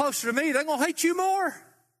you get closer to me, they're going to hate you more.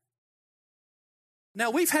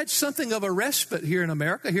 Now, we've had something of a respite here in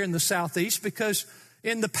America, here in the Southeast, because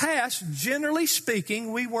in the past, generally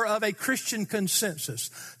speaking, we were of a Christian consensus.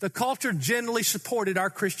 The culture generally supported our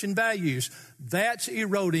Christian values. That's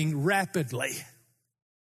eroding rapidly.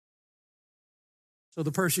 So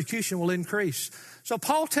the persecution will increase. So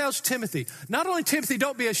Paul tells Timothy, not only Timothy,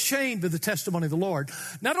 don't be ashamed of the testimony of the Lord.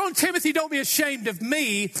 Not only Timothy, don't be ashamed of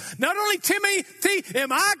me. Not only Timothy,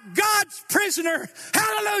 am I God's prisoner?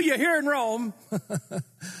 Hallelujah, here in Rome.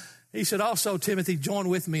 He said also, Timothy, join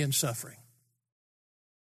with me in suffering.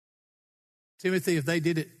 Timothy, if they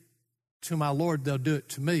did it to my Lord, they'll do it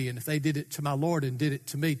to me. And if they did it to my Lord and did it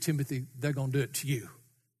to me, Timothy, they're going to do it to you.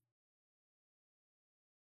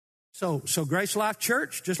 So Grace Life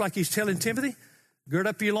Church, just like he's telling Timothy, gird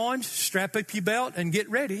up your loins, strap up your belt, and get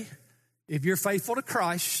ready. If you're faithful to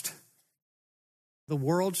Christ, the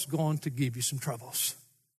world's going to give you some troubles.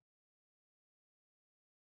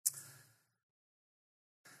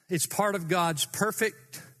 It's part of God's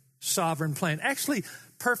perfect sovereign plan. Actually,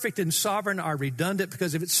 perfect and sovereign are redundant,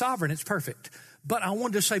 because if it's sovereign, it's perfect. But I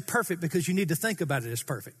wanted to say perfect because you need to think about it as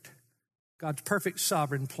perfect. God's perfect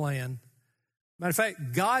sovereign plan. Matter of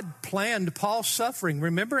fact, God planned Paul's suffering.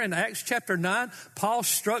 Remember in Acts chapter 9, Paul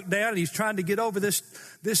struck down and he's trying to get over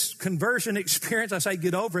this conversion experience. I say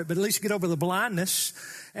get over it, but at least get over the blindness.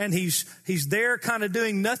 And he's there kind of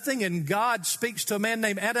doing nothing, and God speaks to a man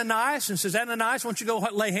named Ananias and says, Ananias, why don't you go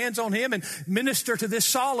lay hands on him and minister to this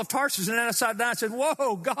Saul of Tarsus? And Ananias said,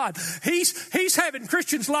 whoa, God, he's having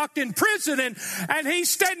Christians locked in prison, and he's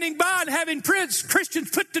standing by and having Christians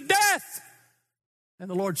put to death. And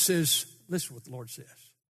the Lord says, listen to what the Lord says.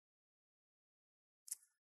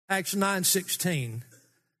 Acts 9:16,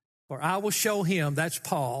 for I will show him, that's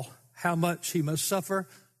Paul, how much he must suffer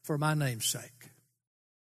for my name's sake.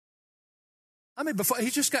 I mean, before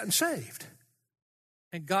he's just gotten saved.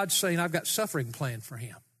 And God's saying, I've got suffering planned for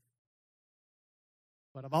him.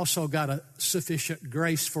 But I've also got a sufficient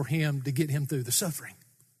grace for him to get him through the suffering.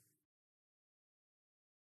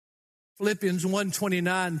 Philippians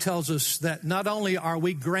 1:29 tells us that not only are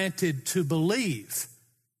we granted to believe,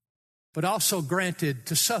 but also granted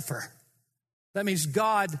to suffer. That means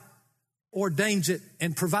God ordains it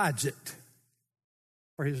and provides it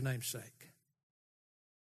for his name's sake.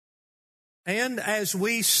 And as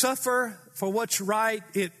we suffer for what's right,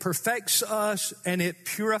 it perfects us and it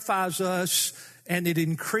purifies us and it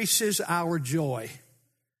increases our joy.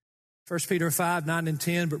 1 Peter 5:9 and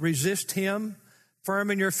 10, but resist him, firm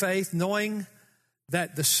in your faith, knowing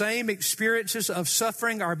that the same experiences of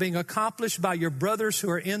suffering are being accomplished by your brothers who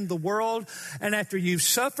are in the world. And after you've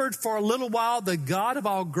suffered for a little while, the God of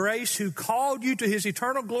all grace, who called you to his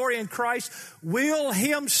eternal glory in Christ, will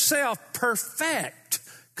himself perfect,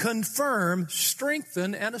 confirm,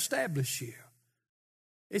 strengthen, and establish you.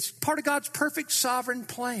 It's part of God's perfect sovereign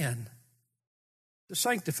plan to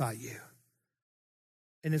sanctify you.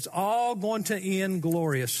 And it's all going to end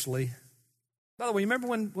gloriously. By the way, remember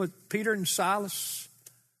when Peter and Silas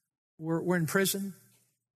were in prison?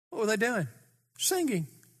 What were they doing? Singing.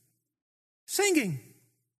 Singing.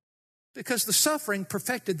 Because the suffering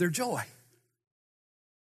perfected their joy.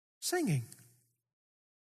 Singing.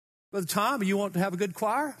 By the time you want to have a good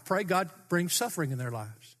choir, pray God brings suffering in their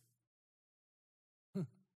lives.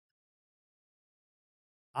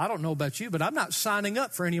 I don't know about you, but I'm not signing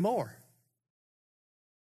up for any more.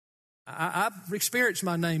 I've experienced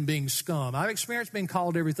my name being scum. I've experienced being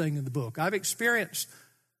called everything in the book. I've experienced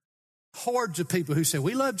hordes of people who say,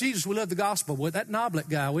 we love Jesus, we love the gospel. Well, that Noblet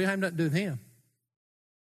guy, we have nothing to do with him.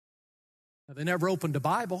 Now, they never opened a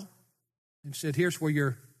Bible and said, here's where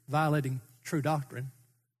you're violating true doctrine.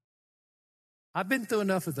 I've been through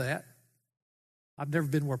enough of that. I've never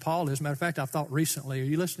been where Paul is. Matter of fact, I thought recently, are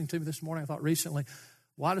you listening to me this morning? I thought recently,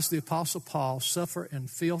 why does the Apostle Paul suffer in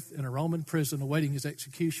filth in a Roman prison awaiting his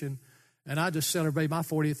execution? And I just celebrated my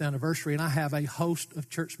 40th anniversary, and I have a host of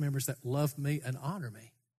church members that love me and honor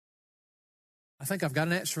me. I think I've got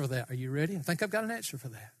an answer for that. Are you ready? I think I've got an answer for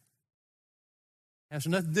that. It has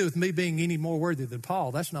nothing to do with me being any more worthy than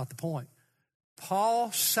Paul. That's not the point.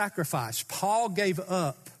 Paul sacrificed. Paul gave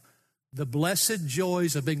up the blessed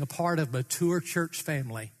joys of being a part of a mature church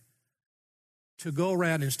family to go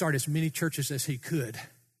around and start as many churches as he could,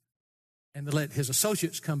 and to let his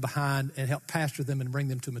associates come behind and help pastor them and bring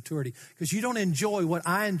them to maturity. Because you don't enjoy what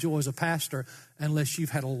I enjoy as a pastor unless you've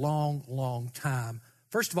had a long, long time,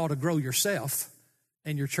 first of all, to grow yourself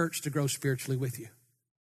and your church to grow spiritually with you.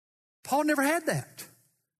 Paul never had that.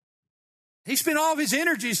 He spent all of his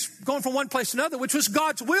energies going from one place to another, which was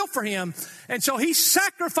God's will for him. And so he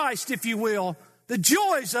sacrificed, if you will, the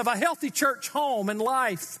joys of a healthy church home and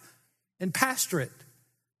life and pastorate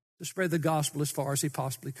to spread the gospel as far as he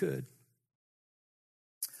possibly could.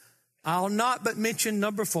 I'll not but mention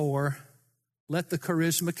number 4, let the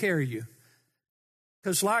charisma carry you.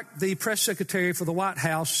 Because like the press secretary for the White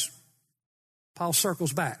House, Paul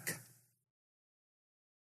circles back.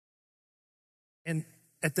 And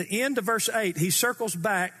at the end of verse 8, he circles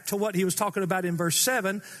back to what he was talking about in verse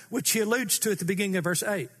 7, which he alludes to at the beginning of verse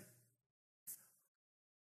 8.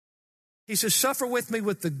 He says, suffer with me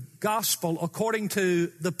with the gospel according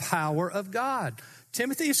to the power of God.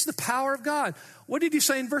 Timothy, it's the power of God. What did he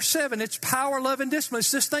say in verse 7? It's power, love, and discipline.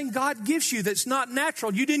 It's this thing God gives you that's not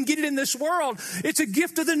natural. You didn't get it in this world. It's a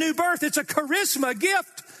gift of the new birth. It's a charisma, a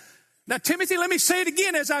gift. Now, Timothy, let me say it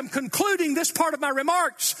again as I'm concluding this part of my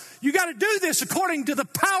remarks. You got to do this according to the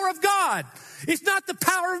power of God. It's not the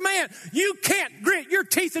power of man. You can't grit your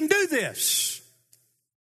teeth and do this.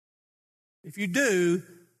 If you do,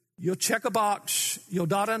 you'll check a box, you'll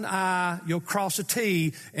dot an I, you'll cross a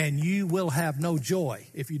T, and you will have no joy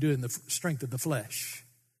if you do it in the strength of the flesh.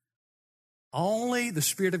 Only the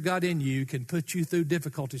Spirit of God in you can put you through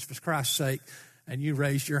difficulties for Christ's sake, and you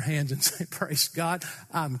raise your hands and say, praise God,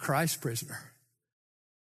 I'm Christ's prisoner.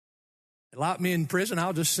 Like me in prison,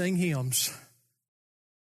 I'll just sing hymns.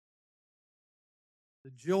 The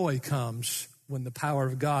joy comes when the power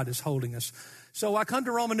of God is holding us. So I come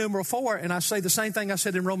to Roman numeral 4, and I say the same thing I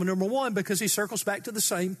said in Roman numeral 1 because he circles back to the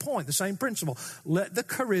same point, the same principle. Let the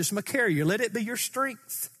charisma carry you. Let it be your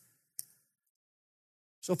strength.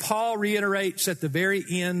 So Paul reiterates at the very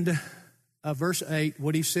end of verse 8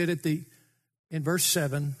 what he said in verse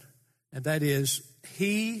 7, and that is,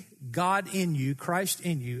 he, God in you, Christ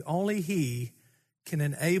in you, only he can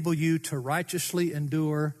enable you to righteously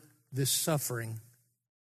endure this suffering.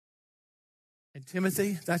 And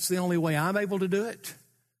Timothy, that's the only way I'm able to do it,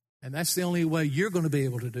 and that's the only way you're going to be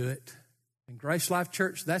able to do it. In Grace Life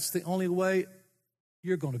Church, that's the only way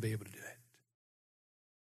you're going to be able to do it.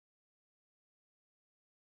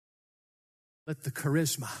 Let the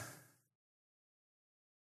charisma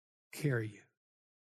carry you.